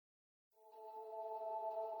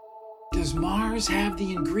Does Mars have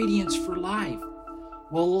the ingredients for life?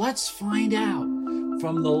 Well, let's find out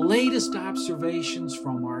from the latest observations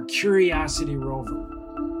from our Curiosity rover.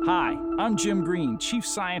 Hi, I'm Jim Green, Chief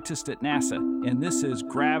Scientist at NASA, and this is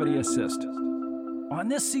Gravity Assist. On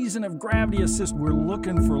this season of Gravity Assist, we're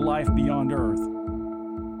looking for life beyond Earth.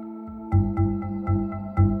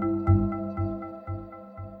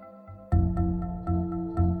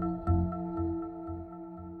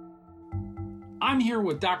 I'm here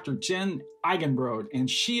with Dr. Jen Eigenbrode, and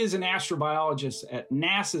she is an astrobiologist at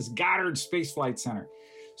NASA's Goddard Space Flight Center,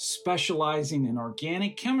 specializing in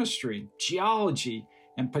organic chemistry, geology,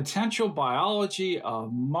 and potential biology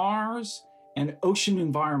of Mars and ocean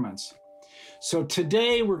environments. So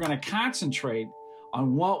today we're going to concentrate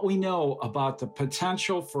on what we know about the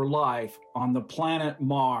potential for life on the planet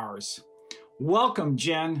Mars. Welcome,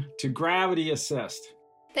 Jen, to Gravity Assist.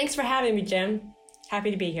 Thanks for having me, Jim.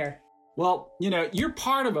 Happy to be here. Well, you're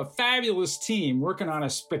part of a fabulous team working on a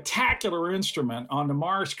spectacular instrument on the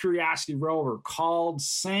Mars Curiosity rover called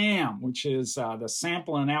SAM, which is the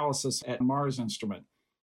Sample Analysis at Mars instrument.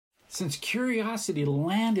 Since Curiosity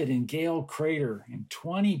landed in Gale Crater in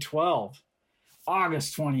 2012,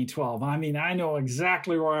 August 2012, I know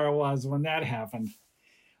exactly where I was when that happened.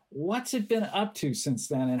 What's it been up to since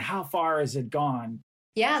then, and how far has it gone?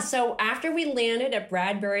 Yeah, so after we landed at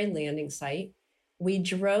Bradbury Landing Site, we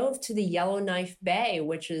drove to the Yellowknife Bay,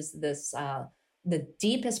 which is the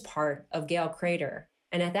deepest part of Gale Crater.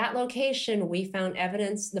 And at that location, we found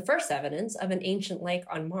the first evidence of an ancient lake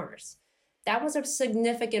on Mars. That was a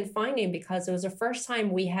significant finding because it was the first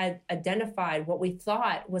time we had identified what we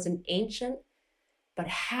thought was an ancient but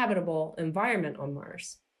habitable environment on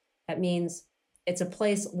Mars. That means it's a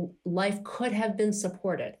place life could have been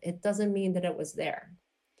supported. It doesn't mean that it was there.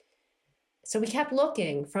 So we kept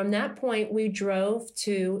looking. From that point, we drove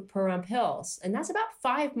to Pahrump Hills, and that's about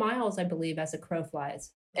 5 miles, I believe, as a crow flies.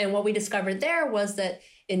 And what we discovered there was that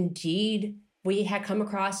indeed we had come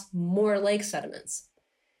across more lake sediments.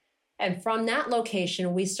 And from that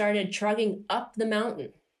location, we started trudging up the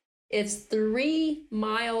mountain. It's 3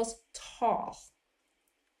 miles tall.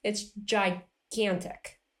 It's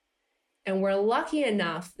gigantic. And we're lucky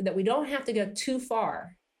enough that we don't have to go too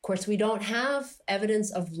far. Of course, we don't have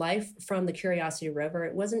evidence of life from the Curiosity rover.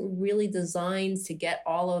 It wasn't really designed to get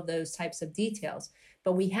all of those types of details,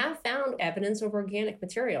 but we have found evidence of organic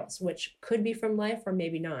materials, which could be from life or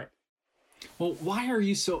maybe not. Well, why are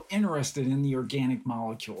you so interested in the organic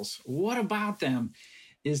molecules? What about them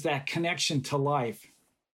is that connection to life?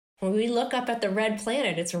 When we look up at the red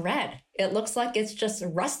planet, it's red. It looks like it's just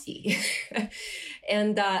rusty.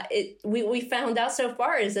 And we found out so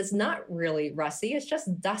far is it's not really rusty. It's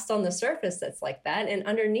just dust on the surface that's like that. And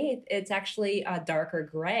underneath, it's actually a darker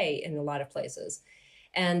gray in a lot of places.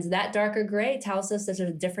 And that darker gray tells us there's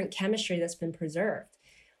a different chemistry that's been preserved.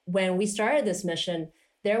 When we started this mission,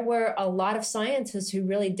 there were a lot of scientists who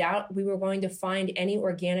really doubt we were going to find any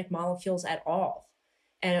organic molecules at all.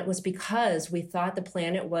 And it was because we thought the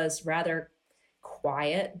planet was rather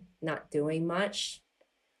quiet, not doing much,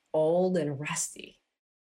 old and rusty.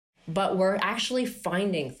 But we're actually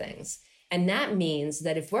finding things. And that means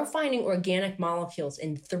that if we're finding organic molecules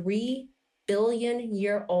in 3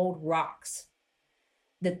 billion-year-old rocks,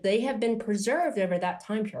 that they have been preserved over that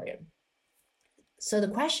time period. So the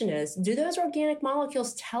question is, do those organic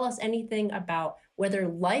molecules tell us anything about whether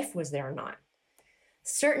life was there or not?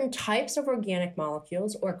 Certain types of organic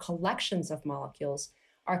molecules or collections of molecules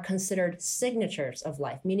are considered signatures of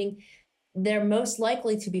life, meaning they're most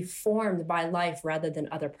likely to be formed by life rather than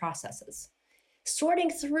other processes. Sorting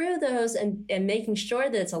through those and making sure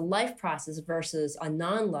that it's a life process versus a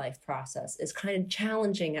non-life process is kind of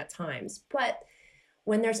challenging at times. But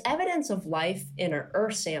when there's evidence of life in an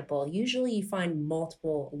Earth sample, usually you find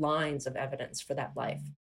multiple lines of evidence for that life.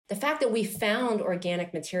 The fact that we found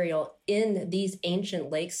organic material in these ancient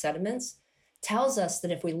lake sediments tells us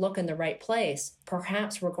that if we look in the right place,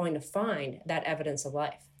 perhaps we're going to find that evidence of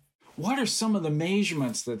life. What are some of the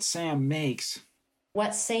measurements that SAM makes?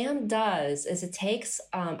 What SAM does is it takes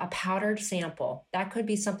a powdered sample. That could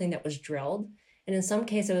be something that was drilled. And in some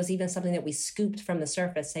cases, it was even something that we scooped from the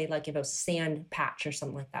surface, say like if it was a sand patch or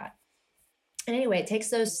something like that. And anyway, it takes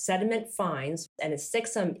those sediment fines and it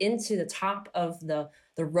sticks them into the top of the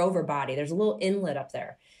rover body. There's a little inlet up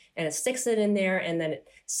there. And it sticks it in there, and then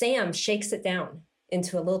SAM shakes it down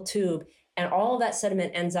into a little tube, and all of that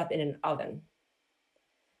sediment ends up in an oven.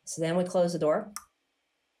 So then we close the door,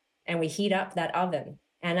 and we heat up that oven.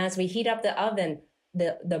 And as we heat up the oven,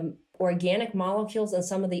 the organic molecules and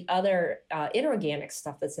some of the other inorganic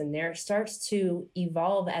stuff that's in there starts to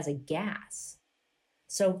evolve as a gas.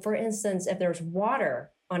 So for instance, if there's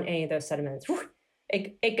water on any of those sediments,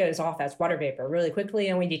 it goes off as water vapor really quickly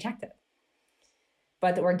and we detect it.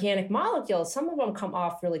 But the organic molecules, some of them come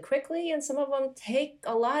off really quickly and some of them take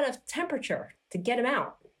a lot of temperature to get them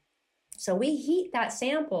out. So we heat that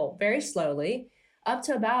sample very slowly up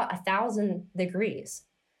to about 1,000 degrees.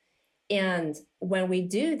 And when we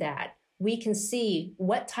do that, we can see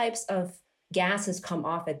what types of gases come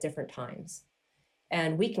off at different times.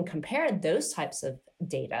 And we can compare those types of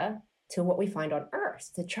data to what we find on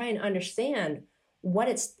Earth to try and understand what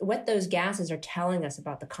those gases are telling us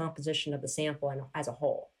about the composition of the sample and as a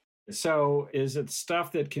whole. So is it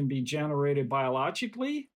stuff that can be generated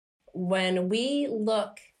biologically? When we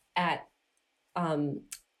look at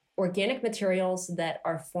organic materials that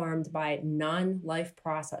are formed by non-life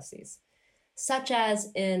processes, such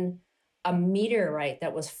as in a meteorite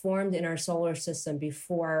that was formed in our solar system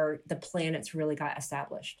before the planets really got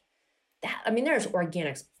established. There's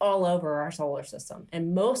organics all over our solar system,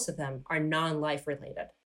 and most of them are non-life related.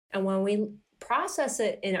 And when we process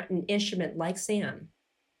it in an instrument like SAM,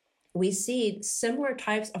 we see similar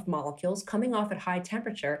types of molecules coming off at high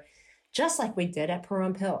temperature, just like we did at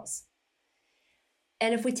Pahrump Hills.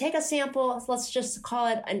 And if we take a sample, let's just call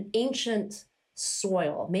it an ancient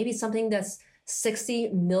soil, maybe something that's 60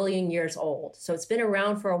 million years old. So it's been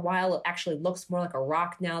around for a while. It actually looks more like a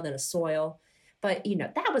rock now than a soil. But,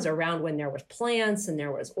 that was around when there was plants and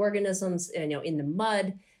there was organisms, in the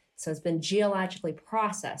mud. So it's been geologically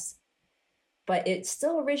processed. But it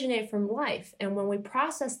still originated from life. And when we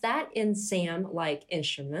process that in SAM-like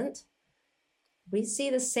instrument, we see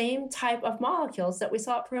the same type of molecules that we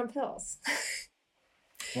saw at Pahrump Hills.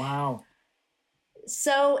 Wow.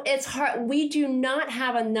 So it's hard. We do not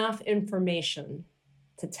have enough information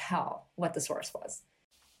to tell what the source was.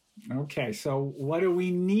 Okay, so what do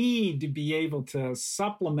we need to be able to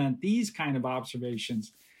supplement these kind of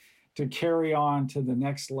observations to carry on to the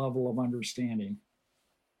next level of understanding?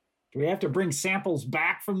 Do we have to bring samples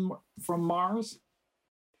back from Mars?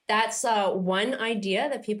 That's one idea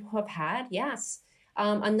that people have had, yes.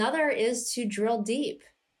 Another is to drill deep.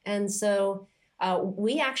 And so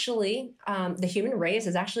we actually, the human race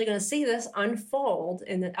is actually going to see this unfold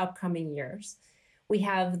in the upcoming years. We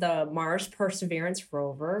have the Mars Perseverance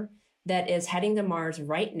rover that is heading to Mars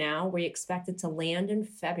right now. We expect it to land in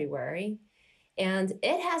February. And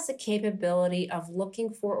it has the capability of looking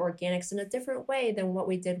for organics in a different way than what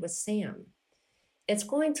we did with SAM. It's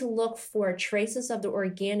going to look for traces of the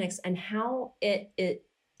organics and how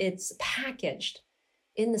it's packaged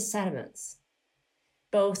in the sediments,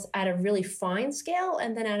 both at a really fine scale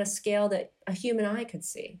and then at a scale that a human eye could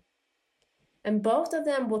see. And both of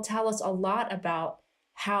them will tell us a lot about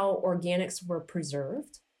how organics were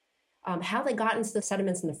preserved, how they got into the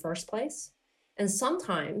sediments in the first place. And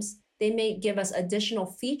sometimes they may give us additional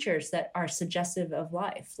features that are suggestive of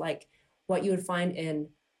life, like what you would find in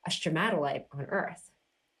a stromatolite on Earth.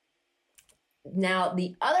 Now,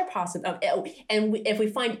 the other possibility, and if we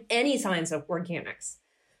find any signs of organics,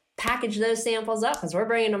 package those samples up because we're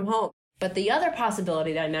bringing them home. But the other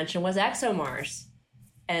possibility that I mentioned was ExoMars.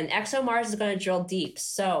 And ExoMars is going to drill deep.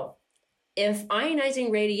 So if ionizing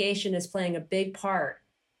radiation is playing a big part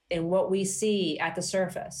in what we see at the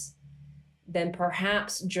surface, then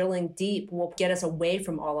perhaps drilling deep will get us away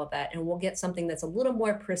from all of that and we'll get something that's a little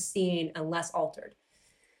more pristine and less altered.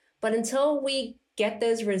 But until we get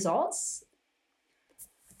those results,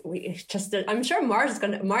 I'm sure Mars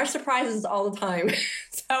surprises us all the time.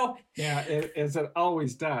 So yeah, as it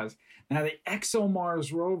always does. Now the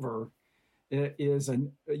ExoMars rover is a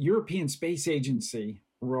European Space Agency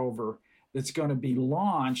rover that's going to be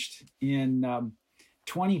launched in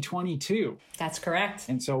 2022. That's correct.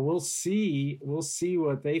 And so we'll see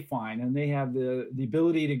what they find, and they have the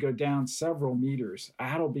ability to go down several meters.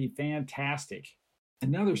 That'll be fantastic.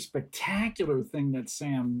 Another spectacular thing that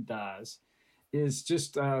SAM does is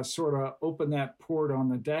just sort of open that port on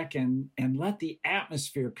the deck and let the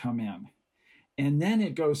atmosphere come in. And then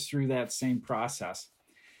it goes through that same process.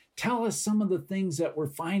 Tell us some of the things that we're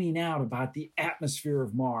finding out about the atmosphere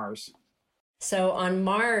of Mars. So on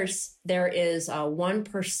Mars, there is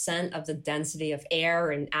 1% of the density of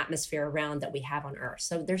air and atmosphere around that we have on Earth.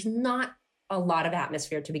 So there's not a lot of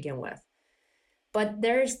atmosphere to begin with. But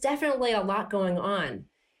there's definitely a lot going on.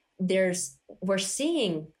 We're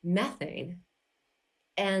seeing methane.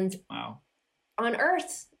 And wow. On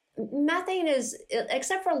Earth, methane is,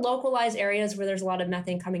 except for localized areas where there's a lot of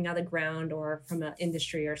methane coming out of the ground or from an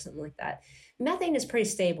industry or something like that, methane is pretty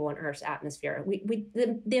stable in Earth's atmosphere.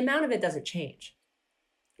 The amount of it doesn't change.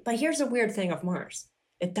 But here's the weird thing of Mars.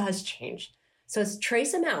 It does change. So it's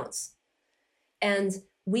trace amounts. And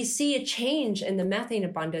we see a change in the methane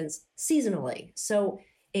abundance seasonally. So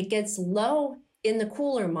it gets low in the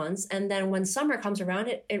cooler months, and then when summer comes around,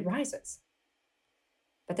 it rises.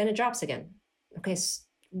 But then it drops again. Okay, so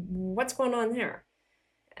what's going on there?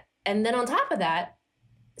 And then on top of that,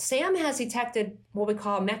 Sam has detected what we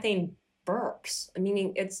call methane burps,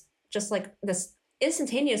 meaning it's just like this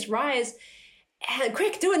instantaneous rise. And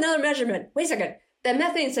quick, do another measurement. Wait a second, the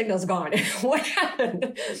methane signal's gone. What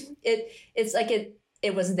happened? It's like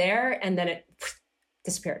it was there and then it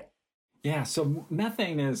disappeared. Yeah, so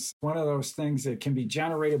methane is one of those things that can be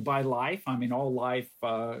generated by life. I mean, all life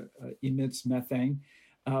emits methane,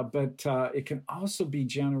 but it can also be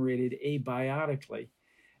generated abiotically.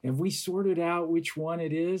 Have we sorted out which one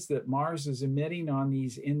it is that Mars is emitting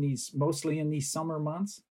mostly in these summer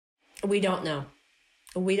months? We don't know.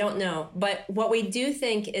 We don't know. But what we do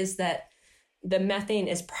think is that the methane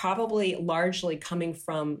is probably largely coming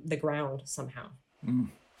from the ground somehow.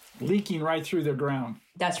 Leaking right through the ground.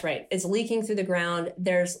 That's right. It's leaking through the ground.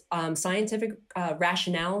 There's scientific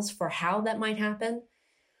rationales for how that might happen,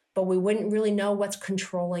 but we wouldn't really know what's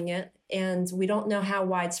controlling it. And we don't know how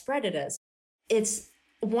widespread it is. It's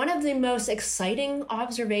one of the most exciting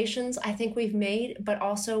observations I think we've made, but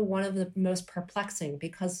also one of the most perplexing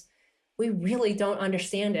because we really don't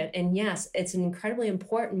understand it. And yes, it's an incredibly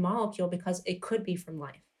important molecule because it could be from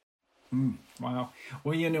life. Wow.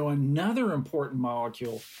 Well, another important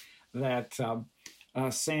molecule that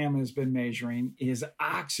Sam has been measuring is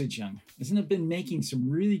oxygen. Hasn't it been making some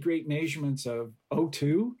really great measurements of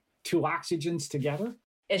O2, two oxygens together?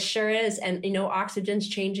 It sure is. And, oxygen's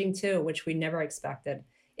changing too, which we never expected.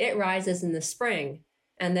 It rises in the spring,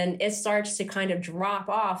 and then it starts to kind of drop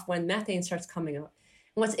off when methane starts coming up.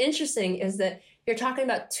 And what's interesting is that you're talking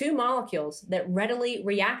about two molecules that readily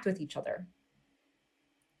react with each other.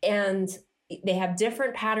 And they have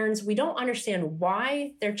different patterns. We don't understand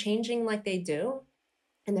why they're changing like they do.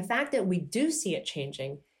 And the fact that we do see it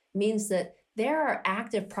changing means that there are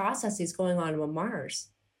active processes going on Mars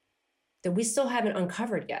that we still haven't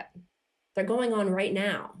uncovered yet. They're going on right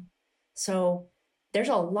now. So there's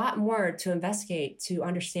a lot more to investigate to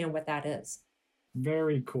understand what that is.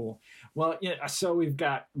 Very cool. Well, yeah, so we've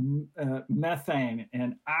got methane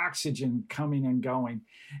and oxygen coming and going,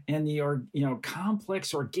 and the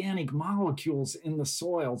complex organic molecules in the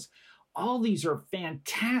soils. All these are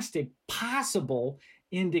fantastic possible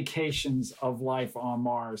indications of life on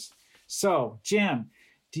Mars. So, Jim,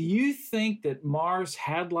 do you think that Mars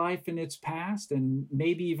had life in its past and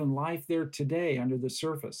maybe even life there today under the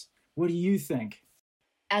surface? What do you think?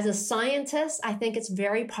 As a scientist, I think it's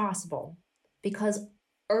very possible because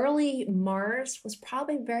early Mars was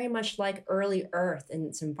probably very much like early Earth in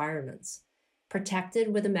its environments,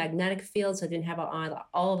 protected with a magnetic field, so it didn't have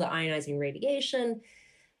all of the ionizing radiation.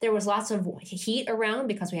 There was lots of heat around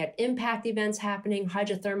because we had impact events happening,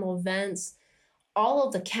 hydrothermal vents. All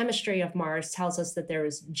of the chemistry of Mars tells us that there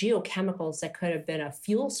was geochemicals that could have been a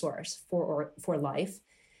fuel source for life.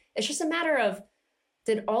 It's just a matter of,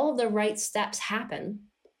 did all of the right steps happen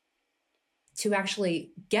to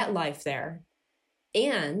actually get life there?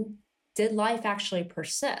 And did life actually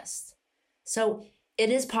persist? So it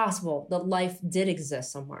is possible that life did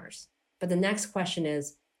exist on Mars. But the next question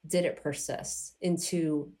is, did it persist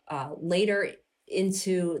into later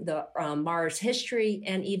into the Mars history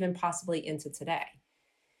and even possibly into today?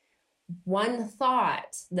 One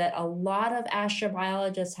thought that a lot of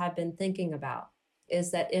astrobiologists have been thinking about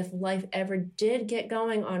is that if life ever did get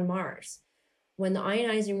going on Mars, when the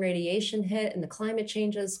ionizing radiation hit and the climate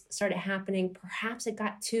changes started happening, perhaps it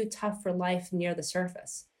got too tough for life near the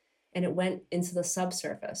surface and it went into the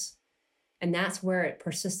subsurface. And that's where it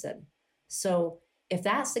persisted. So if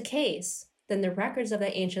that's the case, then the records of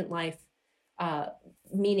the ancient life,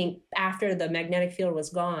 meaning after the magnetic field was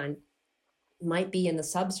gone, might be in the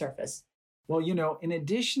subsurface. Well, in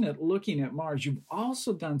addition to looking at Mars, you've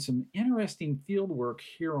also done some interesting field work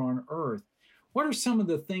here on Earth. What are some of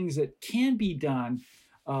the things that can be done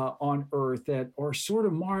on Earth that are sort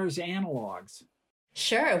of Mars analogs?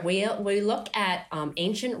 Sure. We look at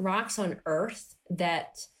ancient rocks on Earth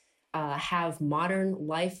that have modern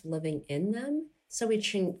life living in them. So we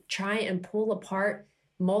can try and pull apart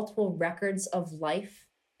multiple records of life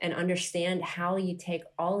and understand how you take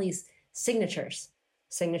all these signatures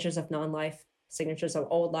of non-life, signatures of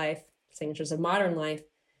old life, signatures of modern life,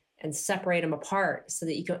 and separate them apart so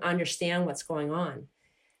that you can understand what's going on.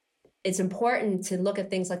 It's important to look at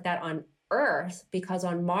things like that on Earth because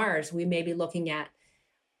on Mars, we may be looking at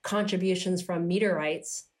contributions from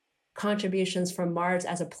meteorites, contributions from Mars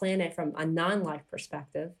as a planet from a non-life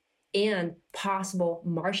perspective, and possible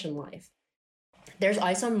Martian life. There's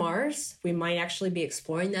ice on Mars. We might actually be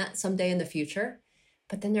exploring that someday in the future.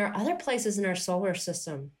 But then there are other places in our solar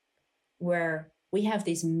system where we have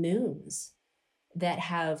these moons that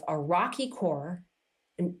have a rocky core,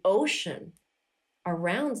 an ocean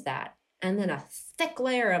around that, and then a thick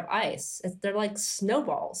layer of ice. They're like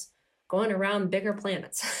snowballs going around bigger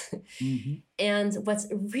planets. Mm-hmm. And what's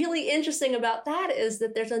really interesting about that is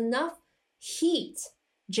that there's enough heat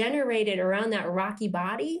generated around that rocky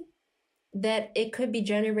body that it could be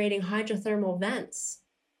generating hydrothermal vents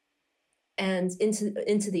and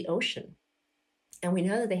into the ocean. And we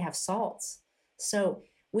know that they have salts. So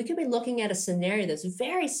we could be looking at a scenario that's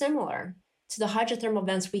very similar to the hydrothermal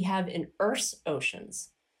vents we have in Earth's oceans,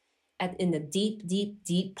 in the deep, deep,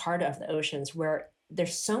 deep part of the oceans where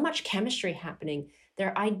there's so much chemistry happening.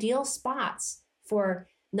 They're ideal spots for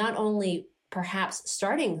not only perhaps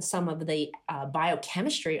starting some of the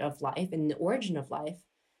biochemistry of life and the origin of life,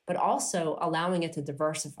 but also allowing it to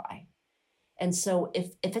diversify. And so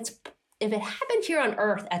if it happened here on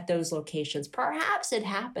Earth at those locations, perhaps it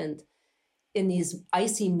happened in these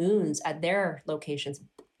icy moons at their locations,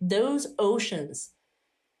 those oceans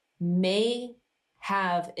may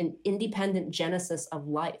have an independent genesis of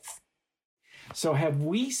life. So have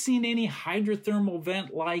we seen any hydrothermal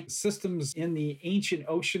vent-like systems in the ancient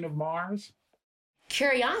ocean of Mars?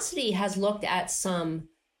 Curiosity has looked at some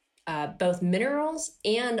both minerals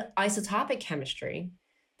and isotopic chemistry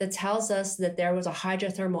that tells us that there was a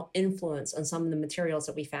hydrothermal influence on some of the materials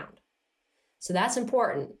that we found. So that's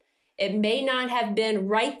important. It may not have been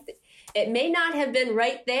right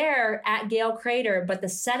there at Gale Crater, but the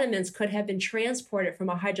sediments could have been transported from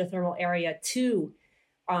a hydrothermal area to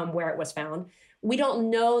where it was found. We don't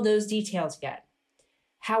know those details yet.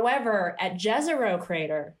 However, at Jezero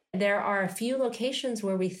Crater, there are a few locations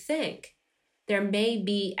where we think there may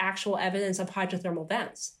be actual evidence of hydrothermal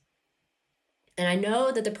vents. And I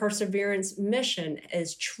know that the Perseverance mission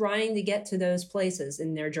is trying to get to those places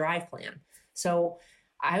in their drive plan. So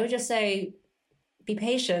I would just say, be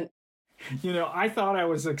patient. You know, I thought I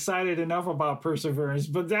was excited enough about Perseverance,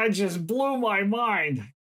 but that just blew my mind.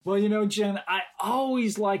 Well, you know, Jen, I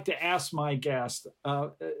always like to ask my guests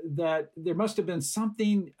that there must have been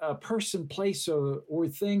something, a person, place, or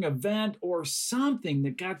thing, event, or something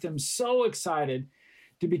that got them so excited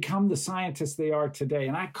to become the scientists they are today.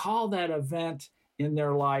 And I call that event in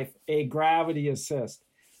their life a gravity assist.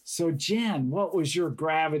 So, Jen, what was your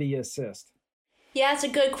gravity assist? Yeah, it's a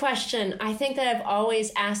good question. I think that I've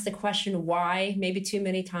always asked the question why, maybe too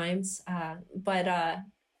many times. But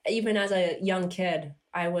even as a young kid,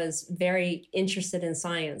 I was very interested in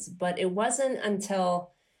science. But it wasn't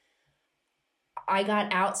until I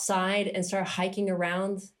got outside and started hiking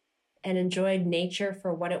around and enjoyed nature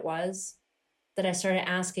for what it was that I started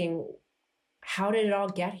asking, how did it all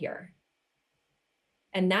get here?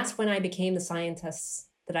 And that's when I became the scientist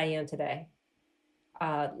that I am today.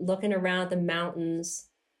 Looking around the mountains,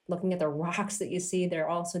 looking at the rocks that you see, they're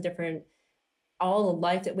all so different. All the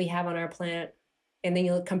life that we have on our planet. And then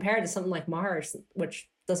you compare it to something like Mars, which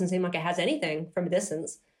doesn't seem like it has anything from a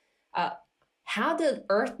distance. How did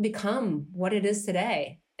Earth become what it is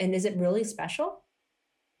today? And is it really special?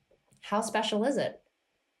 How special is it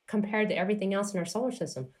compared to everything else in our solar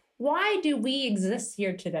system? Why do we exist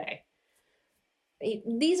here today?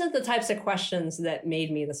 These are the types of questions that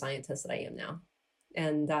made me the scientist that I am now.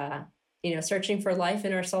 And, searching for life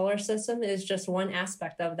in our solar system is just one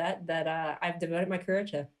aspect of that I've devoted my career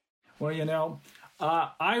to. Well,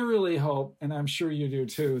 I really hope, and I'm sure you do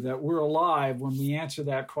too, that we're alive when we answer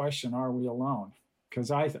that question, are we alone?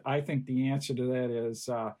 Because I think the answer to that is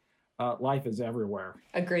life is everywhere.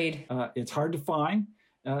 Agreed. It's hard to find.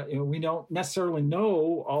 We don't necessarily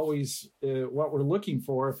know always what we're looking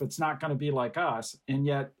for if it's not going to be like us. And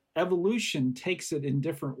yet evolution takes it in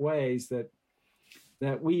different ways that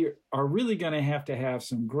we are really going to have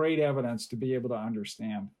some great evidence to be able to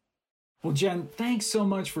understand. Well, Jen, thanks so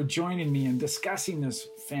much for joining me and discussing this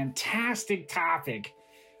fantastic topic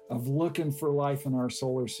of looking for life in our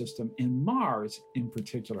solar system, in Mars in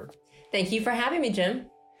particular. Thank you for having me, Jim.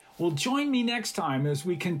 Well, join me next time as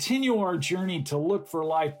we continue our journey to look for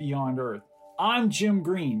life beyond Earth. I'm Jim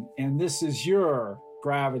Green, and this is your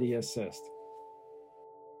Gravity Assist.